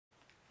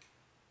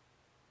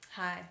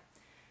Hi.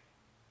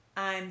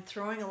 I'm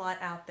throwing a lot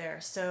out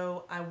there,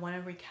 so I want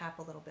to recap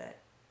a little bit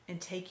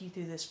and take you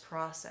through this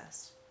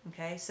process.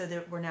 Okay, so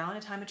that we're now in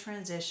a time of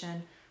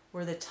transition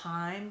where the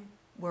time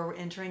where we're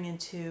entering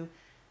into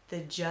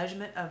the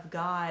judgment of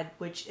God,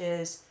 which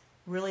is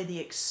really the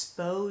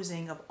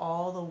exposing of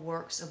all the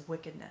works of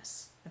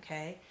wickedness.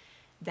 Okay,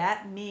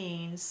 that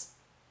means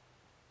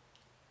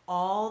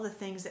all the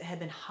things that have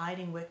been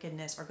hiding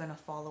wickedness are going to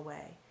fall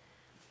away.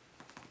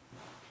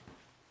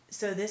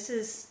 So this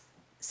is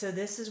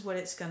what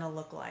it's going to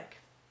look like.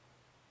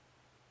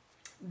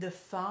 The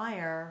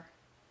fire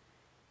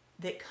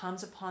that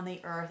comes upon the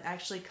earth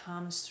actually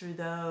comes through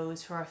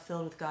those who are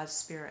filled with God's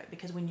Spirit.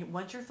 Because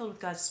once you're filled with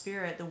God's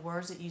Spirit, the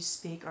words that you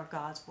speak are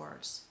God's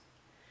words.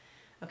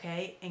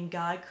 Okay? And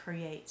God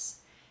creates.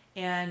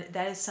 And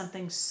that is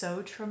something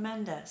so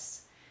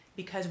tremendous,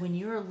 because when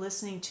you are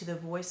listening to the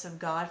voice of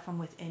God from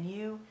within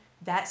you,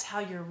 that's how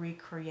you're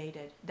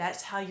recreated.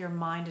 That's how your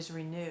mind is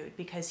renewed,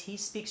 because He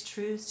speaks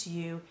truth to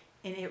you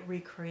and it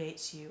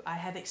recreates you. I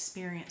have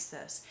experienced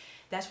this.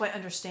 That's why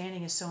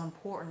understanding is so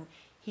important.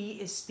 He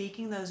is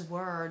speaking those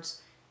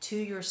words to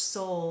your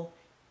soul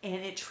and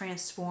it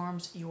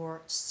transforms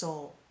your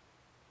soul.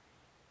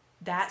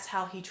 That's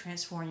how He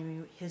transformed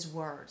you, His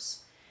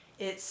words.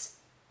 It's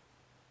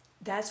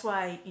that's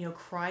why,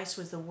 Christ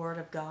was the Word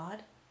of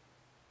God,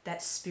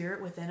 that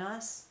Spirit within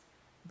us.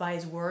 By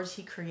His words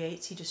He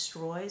creates, He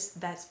destroys.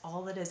 That's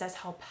all it is. That's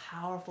how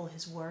powerful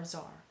His words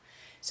are.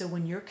 So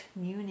when you're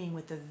communing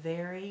with the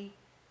very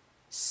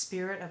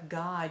Spirit of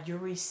God, you're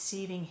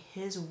receiving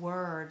His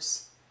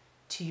words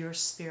to your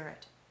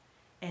spirit,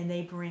 and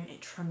they bring a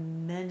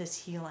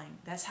tremendous healing.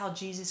 That's how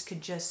Jesus could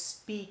just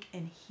speak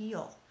and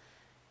heal.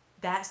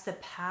 That's the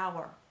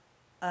power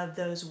of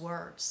those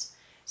words.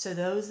 So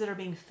those that are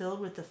being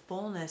filled with the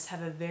fullness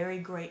have a very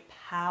great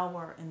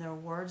power in their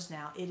words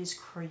now. It is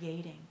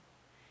creating,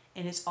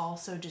 and it's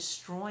also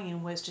destroying,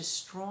 and what's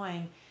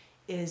destroying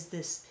is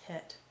this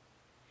pit.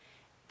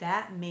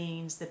 That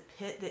means the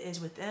pit that is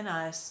within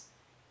us,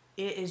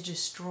 it is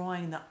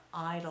destroying the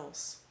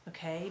idols,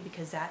 okay?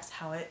 Because that's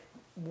how it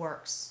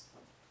works.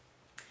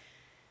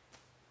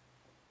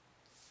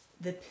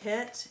 The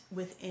pit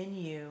within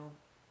you,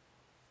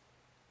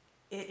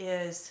 it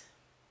is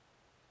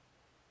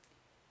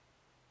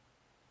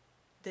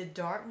the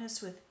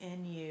darkness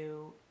within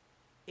you.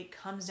 It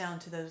comes down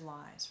to those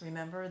lies.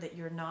 Remember that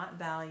you're not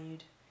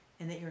valued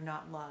and that you're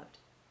not loved.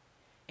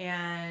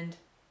 And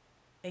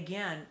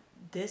again,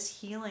 this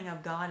healing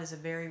of God is a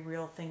very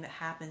real thing that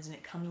happens, and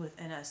it comes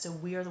within us. So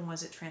we are the ones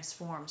that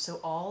transform.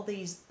 So all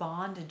these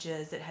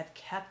bondages that have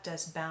kept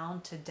us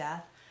bound to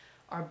death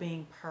are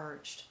being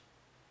purged.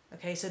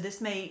 Okay, so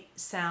this may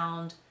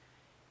sound,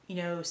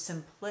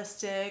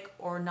 simplistic,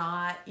 or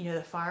not,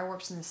 the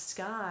fireworks in the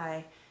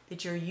sky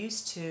that you're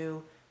used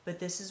to, but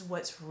this is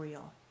what's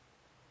real.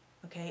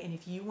 Okay, and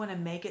if you want to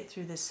make it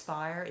through this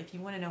fire, if you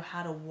want to know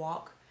how to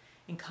walk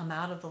and come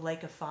out of the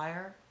lake of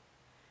fire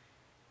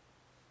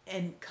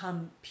and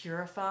come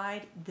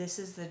purified, this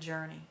is the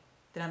journey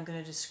that I'm going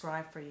to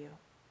describe for you.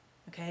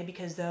 Okay,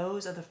 because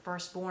those of the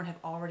firstborn have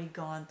already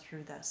gone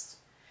through this.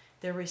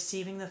 They're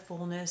receiving the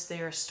fullness.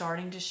 They are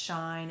starting to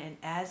shine. And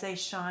as they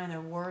shine,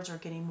 their words are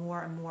getting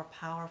more and more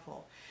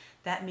powerful.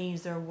 That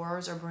means their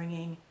words are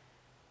bringing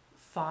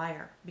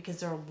fire, because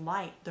they're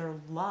light, they're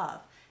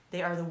love.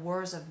 They are the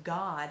words of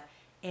God.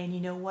 And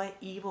you know what?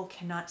 Evil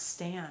cannot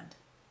stand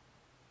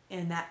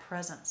in that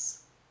presence.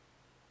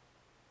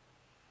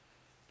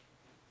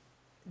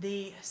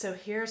 So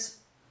here's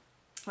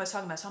what I was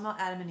talking about. I was talking about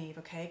Adam and Eve,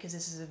 okay? Because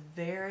this is a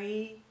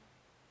very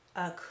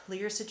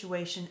clear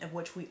situation of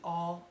which we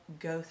all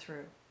go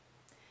through.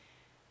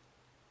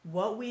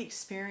 What we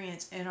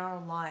experience in our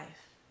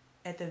life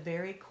at the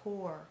very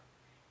core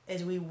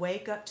is we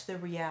wake up to the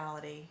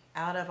reality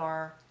out of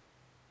our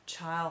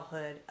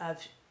childhood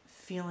of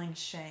feeling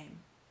shame.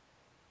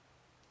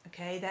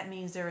 Okay, that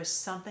means there is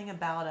something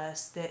about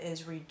us that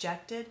is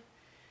rejected,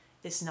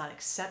 it's not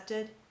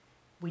accepted,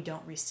 we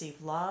don't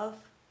receive love,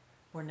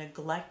 we're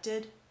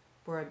neglected,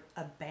 we're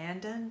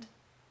abandoned,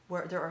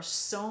 where there are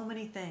so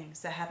many things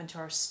that happen to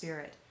our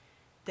spirit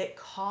that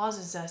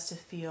causes us to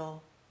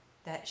feel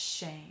that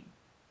shame.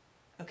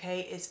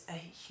 Okay, it's a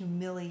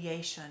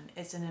humiliation,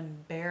 it's an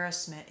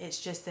embarrassment,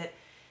 it's just that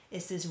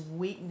it's this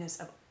weakness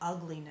of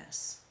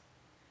ugliness.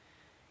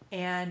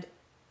 And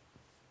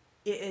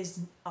it is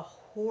a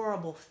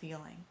horrible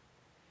feeling.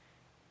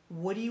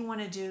 What do you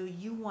want to do?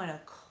 You want to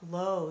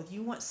clothe,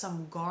 you want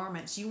some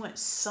garments, you want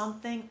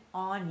something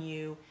on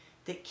you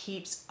that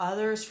keeps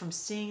others from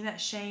seeing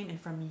that shame and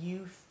from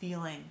you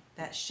feeling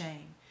that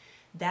shame.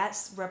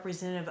 That's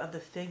representative of the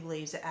fig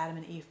leaves that Adam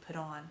and Eve put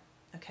on.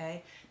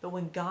 Okay? But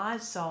when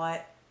God saw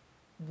it,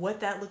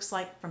 what that looks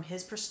like from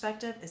His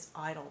perspective is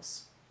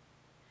idols.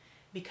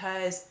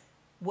 Because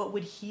what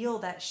would heal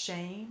that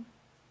shame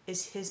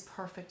is His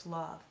perfect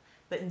love.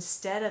 But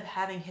instead of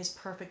having His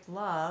perfect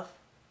love,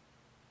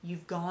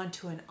 you've gone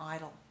to an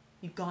idol.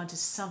 You've gone to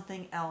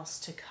something else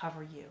to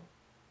cover you.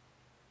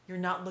 You're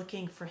not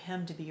looking for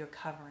Him to be your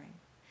covering.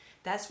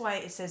 That's why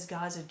it says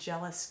God's a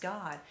jealous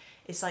God.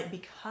 It's like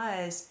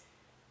because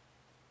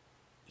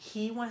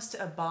he wants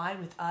to abide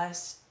with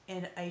us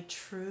in a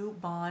true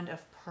bond of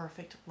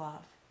perfect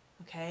love.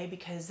 Okay?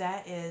 Because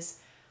that is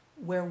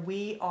where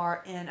we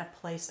are in a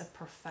place of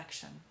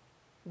perfection.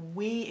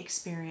 We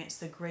experience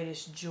the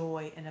greatest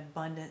joy and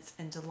abundance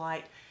and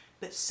delight,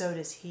 but so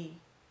does he.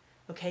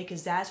 Okay?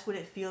 Because that's what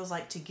it feels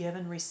like to give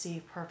and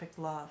receive perfect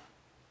love.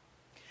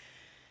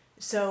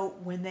 So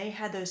when they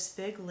had those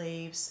fig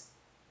leaves,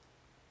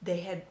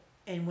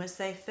 and once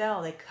they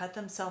fell, they cut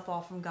themselves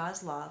off from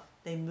God's love.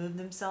 They moved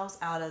themselves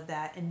out of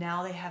that, and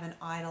now they have an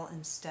idol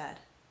instead.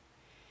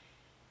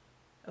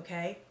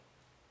 Okay?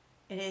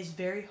 And it is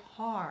very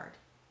hard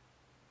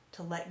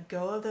to let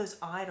go of those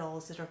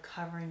idols that are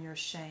covering your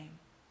shame,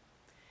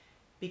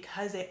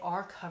 because they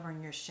are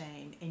covering your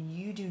shame, and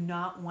you do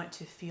not want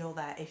to feel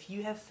that. If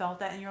you have felt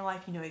that in your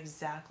life, you know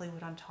exactly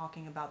what I'm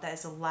talking about. That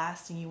is the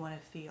last thing you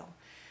want to feel.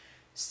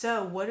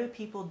 So what do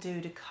people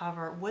do to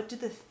cover? What do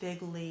the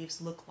fig leaves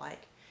look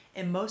like?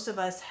 And most of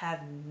us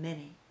have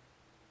many.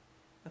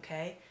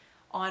 Okay?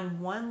 On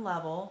one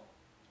level,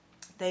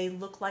 they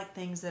look like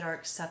things that are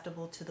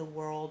acceptable to the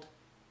world,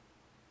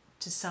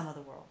 to some of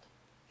the world.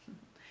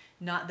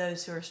 Not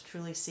those who are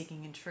truly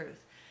seeking in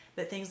truth.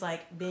 But things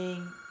like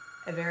being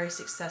a very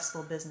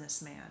successful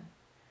businessman,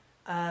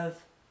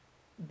 of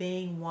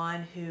being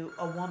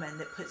a woman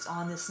that puts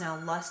on this now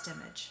lust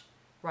image,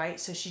 right?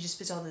 So she just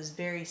puts all this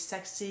very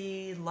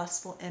sexy,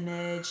 lustful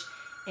image,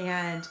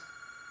 and,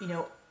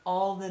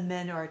 all the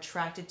men are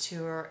attracted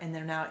to her and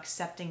they're now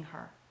accepting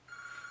her.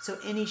 So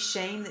any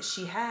shame that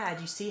she had,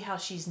 you see how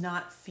she's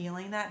not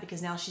feeling that,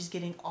 because now she's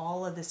getting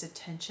all of this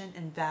attention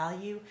and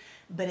value,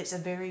 but it's a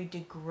very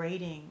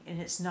degrading,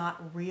 and it's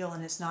not real,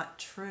 and it's not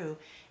true.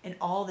 And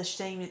all the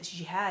shame that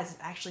she has is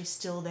actually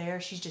still there.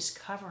 She's just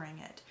covering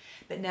it.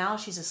 But now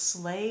she's a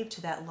slave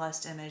to that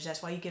lust image.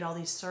 That's why you get all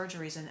these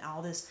surgeries and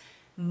all this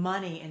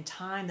money and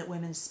time that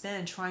women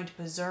spend trying to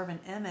preserve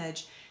an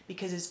image,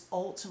 because it's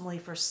ultimately,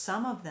 for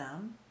some of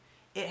them,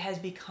 it has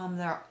become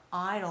their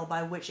idol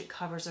by which it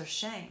covers their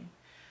shame.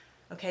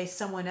 Okay,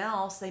 someone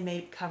else, they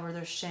may cover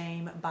their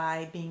shame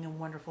by being a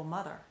wonderful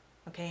mother,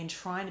 okay, and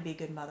trying to be a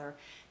good mother.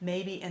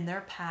 Maybe in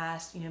their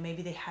past,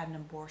 maybe they had an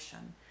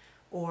abortion,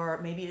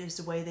 or maybe it was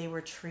the way they were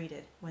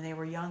treated when they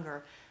were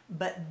younger.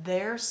 But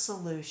their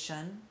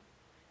solution,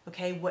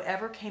 okay,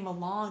 whatever came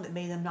along that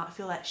made them not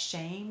feel that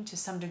shame to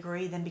some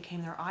degree, then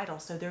became their idol.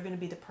 So they're going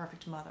to be the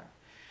perfect mother,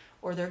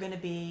 or they're going to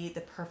be the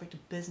perfect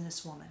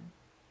businesswoman.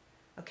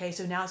 Okay,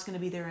 so now it's going to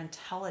be their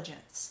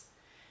intelligence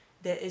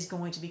that is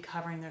going to be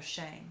covering their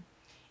shame.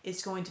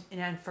 It's going to,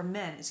 and for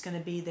men, it's going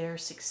to be their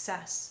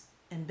success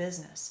in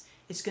business.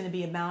 It's going to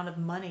be the amount of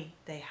money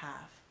they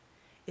have.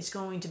 It's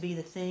going to be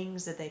the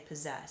things that they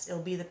possess.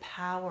 It'll be the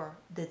power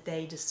that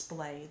they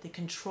display, the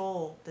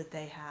control that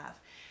they have.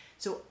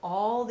 So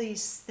all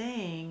these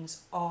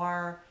things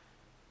are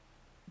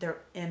their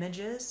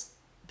images,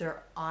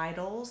 their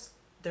idols,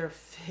 their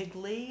fig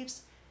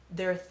leaves.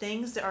 They're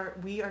things that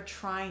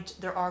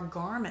there are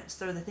garments.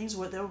 They're the things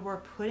that we're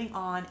putting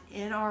on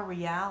in our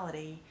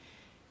reality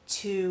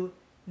to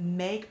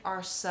make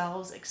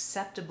ourselves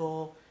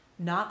acceptable,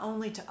 not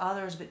only to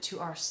others, but to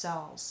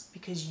ourselves,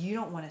 because you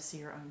don't want to see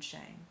your own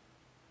shame.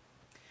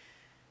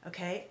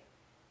 Okay?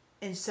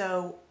 And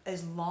so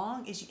as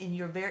long as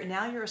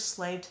now you're a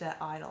slave to that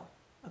idol.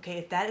 Okay?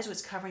 If that is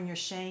what's covering your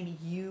shame,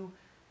 you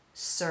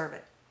serve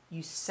it.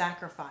 You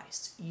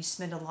sacrifice. You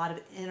spend a lot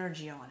of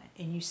energy on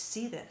it. And you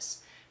see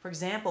this. For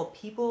example,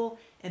 people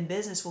in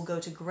business will go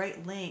to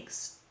great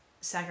lengths,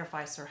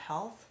 sacrifice their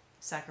health,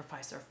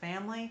 sacrifice their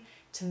family,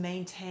 to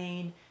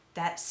maintain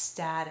that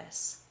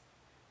status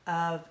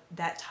of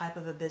that type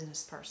of a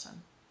business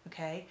person.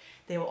 Okay?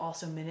 They will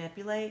also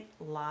manipulate,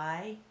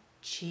 lie,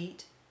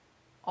 cheat,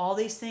 all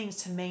these things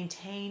to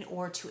maintain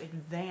or to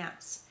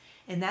advance.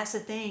 And that's the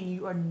thing,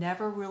 you are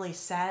never really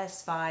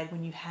satisfied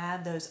when you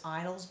have those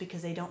idols,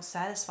 because they don't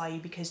satisfy you,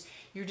 because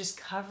you're just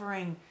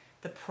covering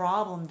the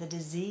problem, the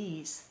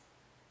disease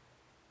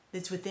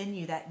that's within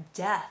you, that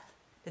death,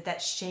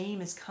 that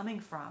shame is coming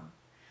from.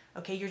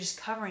 Okay, you're just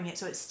covering it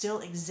so it still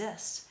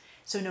exists.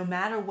 So no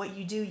matter what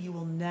you do, you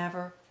will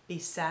never be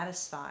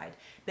satisfied.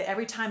 But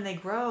every time they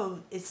grow,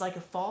 it's like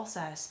a false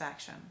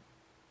satisfaction,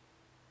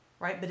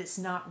 right? But it's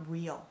not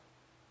real.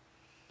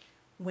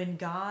 When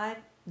God,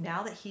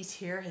 now that he's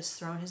here, his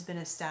throne has been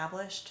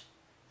established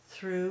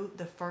through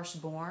the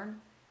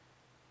firstborn,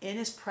 in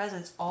his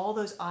presence, all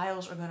those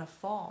idols are going to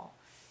fall.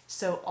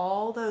 So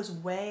all those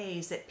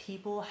ways that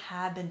people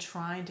have been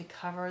trying to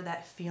cover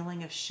that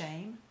feeling of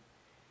shame,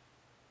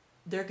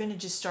 they're going to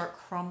just start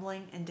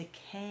crumbling and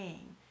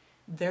decaying.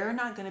 They're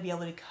not going to be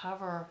able to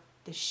cover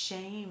the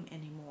shame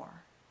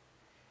anymore.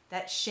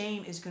 That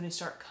shame is going to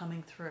start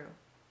coming through.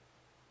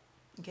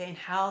 Okay, and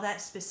how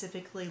that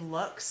specifically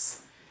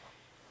looks,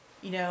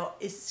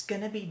 it's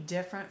going to be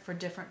different for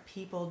different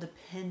people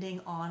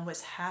depending on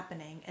what's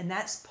happening. And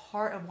that's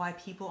part of why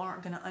people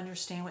aren't going to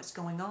understand what's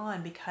going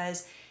on,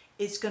 because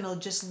it's going to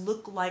just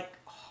look like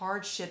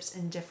hardships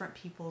in different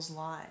people's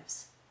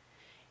lives.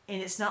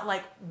 And it's not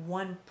like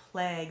one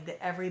plague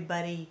that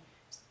everybody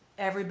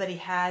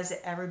has,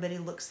 that everybody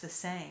looks the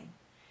same.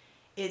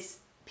 It's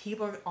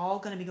people are all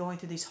going to be going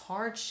through these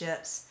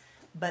hardships,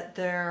 but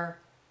they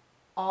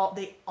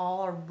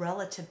all are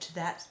relative to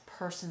that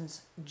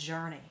person's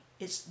journey.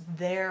 It's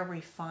their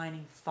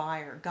refining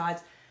fire.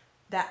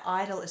 That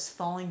idol is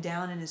falling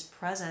down in his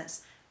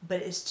presence,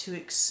 but it's to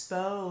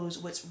expose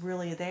what's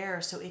really there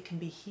so it can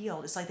be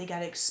healed. It's like they got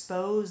to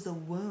expose the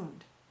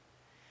wound.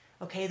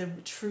 Okay, the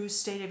true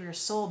state of your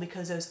soul,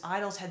 because those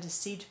idols have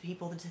deceived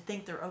people to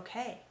think they're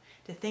okay,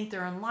 to think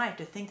they're in life,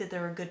 to think that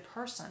they're a good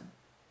person.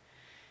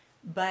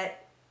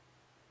 But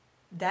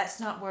that's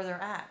not where they're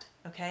at,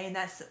 okay? And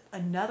that's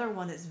another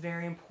one that's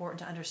very important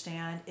to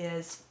understand,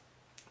 is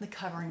the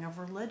covering of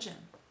religion.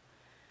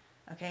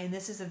 Okay, and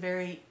this is a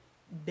very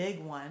big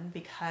one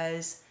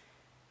because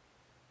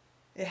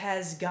it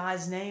has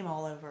God's name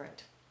all over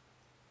it.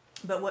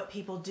 But what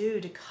people do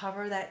to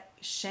cover that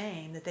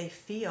shame that they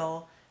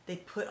feel, they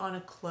put on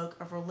a cloak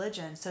of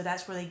religion. So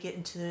that's where they get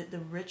into the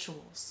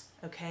rituals,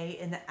 okay,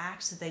 and the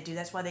acts that they do.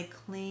 That's why they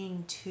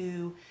cling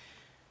to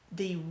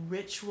the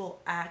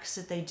ritual acts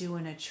that they do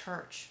in a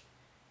church,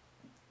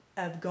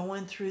 of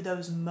going through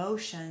those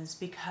motions,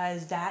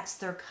 because that's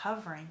their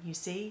covering, you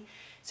see?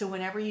 So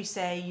whenever you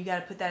say you got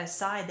to put that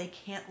aside, they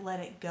can't let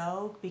it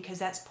go, because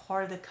that's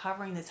part of the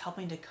covering that's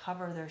helping to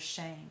cover their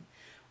shame,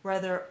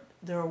 whether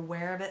they're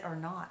aware of it or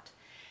not.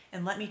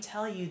 And let me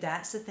tell you,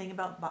 that's the thing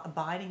about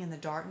abiding in the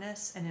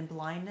darkness and in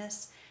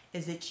blindness,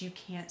 is that you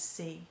can't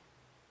see.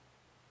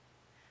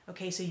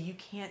 Okay, so you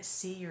can't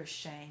see your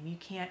shame. You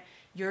can't,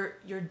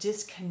 you're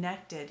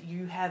disconnected.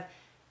 You have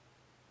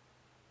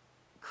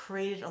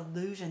created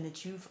illusion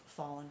that you've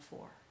fallen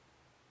for.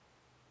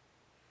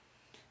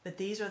 But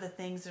these are the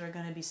things that are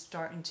going to be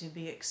starting to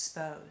be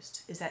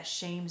exposed, is that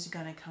shame's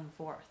going to come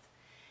forth.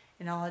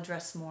 And I'll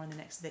address more in the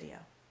next video.